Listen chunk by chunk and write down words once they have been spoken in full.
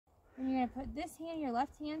And you're going to put this hand, your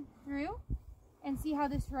left hand, through, and see how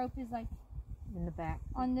this rope is like in the back.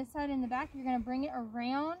 On this side in the back. You're going to bring it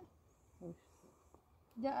around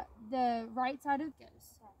the right side of the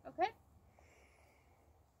goes. Okay?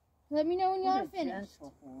 Let me know when y'all are finished.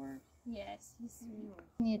 Gentle horse. Yes, he's sweet.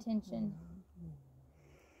 The attention.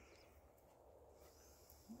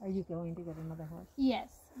 Are you going to get another horse? Yes.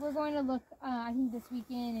 We're going to look, I think this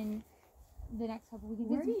weekend and the next couple weekends.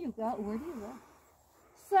 Where do you go? Where do you look?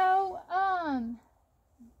 So,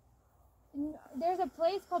 there's a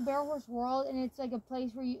place called Barrel Horse World, and it's like a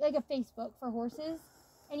place where you, like a Facebook for horses,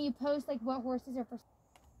 and you post like what horses are for.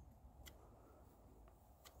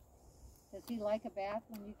 Does he like a bath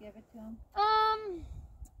when you give it to him?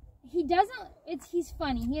 He doesn't. He's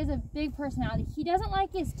funny. He has a big personality. He doesn't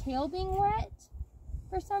like his tail being wet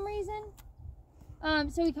for some reason.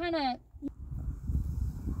 So he kind of.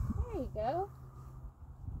 There you go.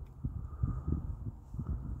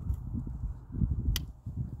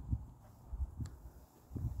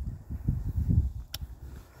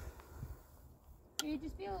 You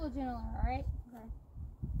just be a little gentler, all right?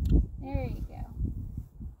 Okay. There you go.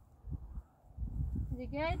 Is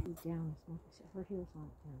it good? Be down as much as her heels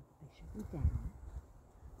aren't down. They should be down.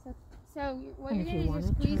 So what And you're going to do is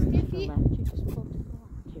just to squeeze turn 2 to the feet. left, you just pull to the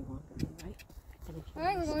left. You want to go right. And if you All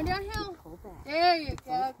right, we're going stop, downhill. you pull back. There you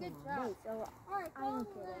go. Good Wait, job. So All right, I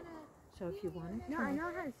don't get it. So if you want to No, I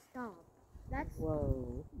know how to stop. That's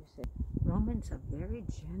Whoa, you said Roman's a very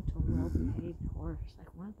gentle, well-behaved horse,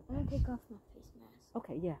 like one of the I'm gonna best. take off my face mask.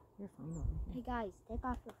 Okay, yeah, you're fine over Hey here. guys, take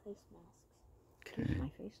off your face masks. Keep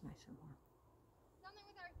my face nice and warm. Something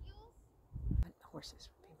with our heels? But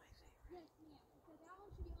horses would be my favorite. Yes, ma'am. So that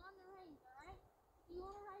one should be on the reins, all right? Do you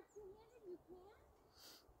want to ride two-handed? You can.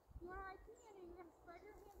 You want to ride two-handed, you're going to spread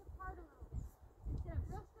your hands apart a little bit. Instead of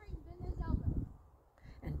real straight and bend those elbows.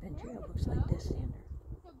 And bend your elbows like this, Sander.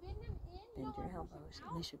 So bend them in. Bend your elbows,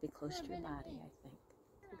 and they should be close to your body, I think.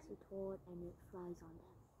 It's a toad and it flies on them.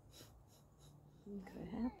 Could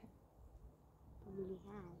happen. It really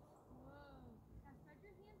has. Whoa. Now spread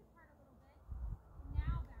your hands apart a little bit.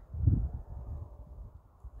 Now back.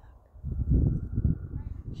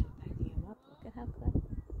 She's backing him up. Look at how clever.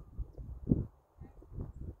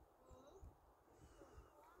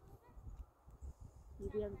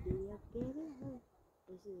 Maybe I'm getting her.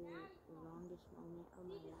 This is the longest moment of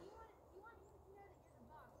my life. You want him to know that you're the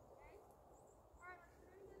boss, okay? All right, let's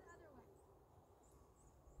turn it the other way.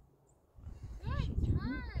 Good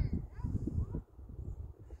turn.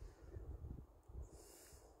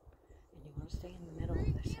 And you want to stay in the middle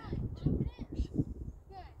of the saddle, too, of course.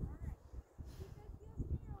 Good. All right. Keep those heels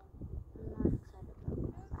down. I'm not excited about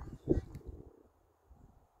my back.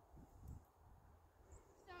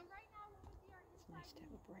 So right now we're going to do our It's inside nice to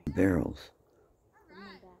have knee. a break. Barrels. All My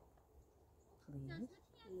right. back, So Please. switch hands.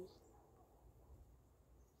 please.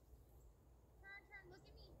 Turn. Look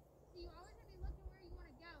at me. So you always have to be looking where you want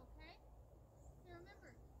to go, okay? So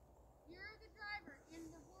remember, you're the driver, and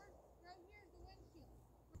the horse right here is the windshield.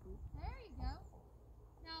 There you go.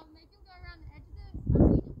 Now make him go around the edge of the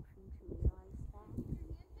arena. Seem to realize that. Put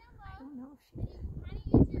your hands down I low, don't know if she and did. you kind of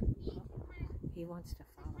use your feet to kind of He wants to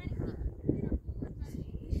follow kind of her. get up forward. But See,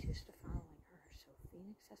 he's used to following her, so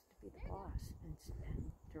Phoenix has to be the boss and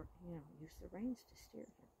use the reins to steer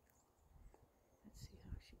him. Let's see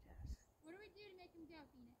how she does. what do we do to make him go,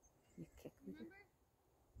 Phoenix? You kick with your Remember?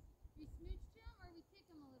 We smooch to him or we kick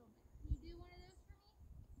him a little bit. Can you do one of those for me?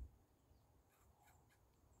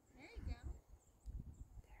 There you go.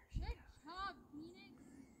 there she Good goes. job, Phoenix.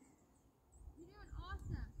 You're doing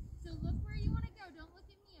awesome. So look where you want to go. Don't look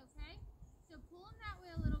at me, okay? So pull him that way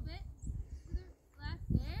a little bit. To the left.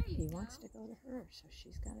 There you He go. wants to go to her, so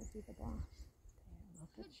she's got to be the boss. There, look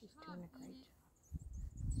at Good she's job, doing a great Phoenix.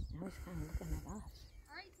 job. Now he's kind of looking at us.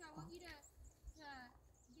 All right, so I want you to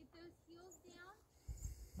get those heels down.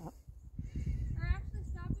 Up. Or actually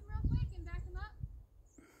stop him real quick and back him up.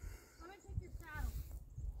 I'm going to take your saddle.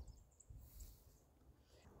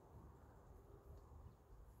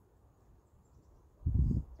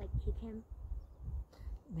 Like kick him.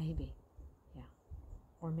 Maybe, yeah,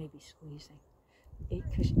 or maybe squeezing.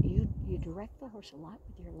 Because you direct the horse a lot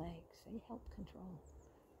with your legs. They help control.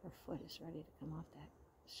 Her foot is ready to come off that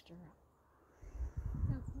stirrup.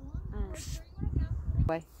 So pull him towards where you want to go.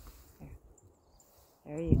 Boy,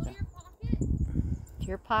 there you Pull go. your pocket. To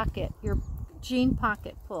your pocket, your jean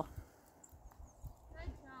pocket. Pull.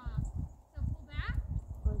 Good job. So pull back.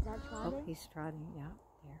 Or is that Oh, trotting? he's trotting. Yeah,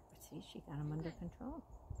 there. But see, she got him under Okay. control.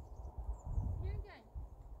 You're good.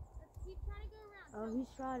 Let's keep trying to go around. Oh, So, he's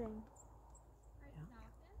trotting. right, Yeah.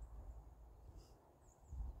 stop him.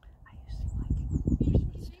 I used to like it when the Phoenix, horse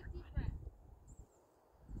take would a start big deep running. breath.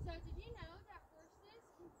 So did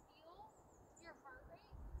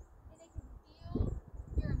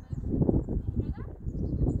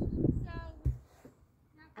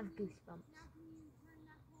goosebumps.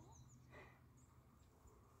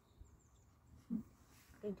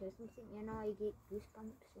 Can I tell you something? You know, I get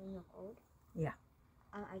goosebumps when you're cold. Yeah.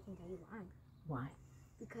 I can tell you why. Why?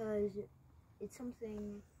 Because it's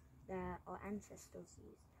something that our ancestors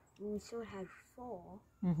used. When we still had fall,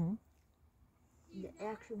 Mm-hmm. it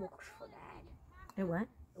actually works for Dad. It what?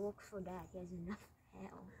 It works for Dad. He has enough hair.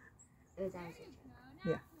 It was oxygen.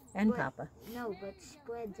 Yeah. And But- Papa. No, but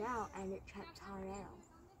spreads out and it traps hot air.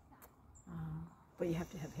 But you have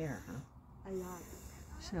to have hair, huh? A lot.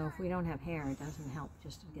 So if we don't have hair, it doesn't help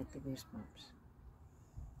just to get the goosebumps.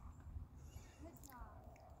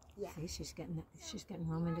 Yeah. See, she's getting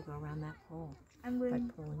Roman to go around that pole I'm by going.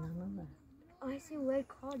 pulling on over. Oh, I see a red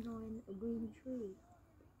cardinal in a green tree.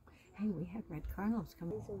 Hey, we had red cardinals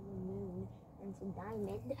come. There's a moon and it's a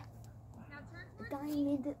diamond. Now turn A towards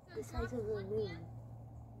diamond the size of a moon.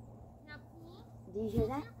 Now pull. Did you hear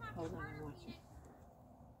that? Hold on, I'm watching.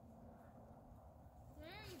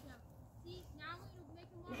 There you go. See, now I want you to make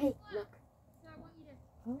them all Hey, flat. look. So I want you to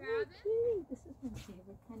Oh, grab it. gee, this is my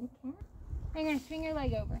favorite kind of cat. You're going to swing your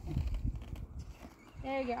leg over.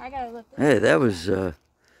 There you go. I got to lift it. Hey, that was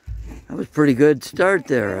pretty good start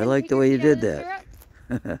there. I like the way you did that.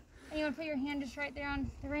 And you want to put your hand just right there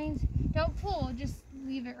on the reins. Don't pull, just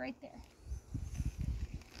leave it right there.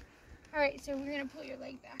 All right, so we're going to pull your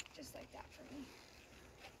leg back just like that for me.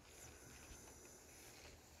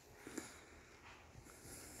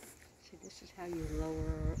 See, this is how you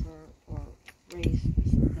lower or raise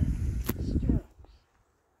the stirrups.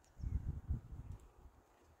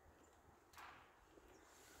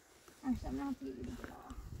 Actually, I'm going to have to get you to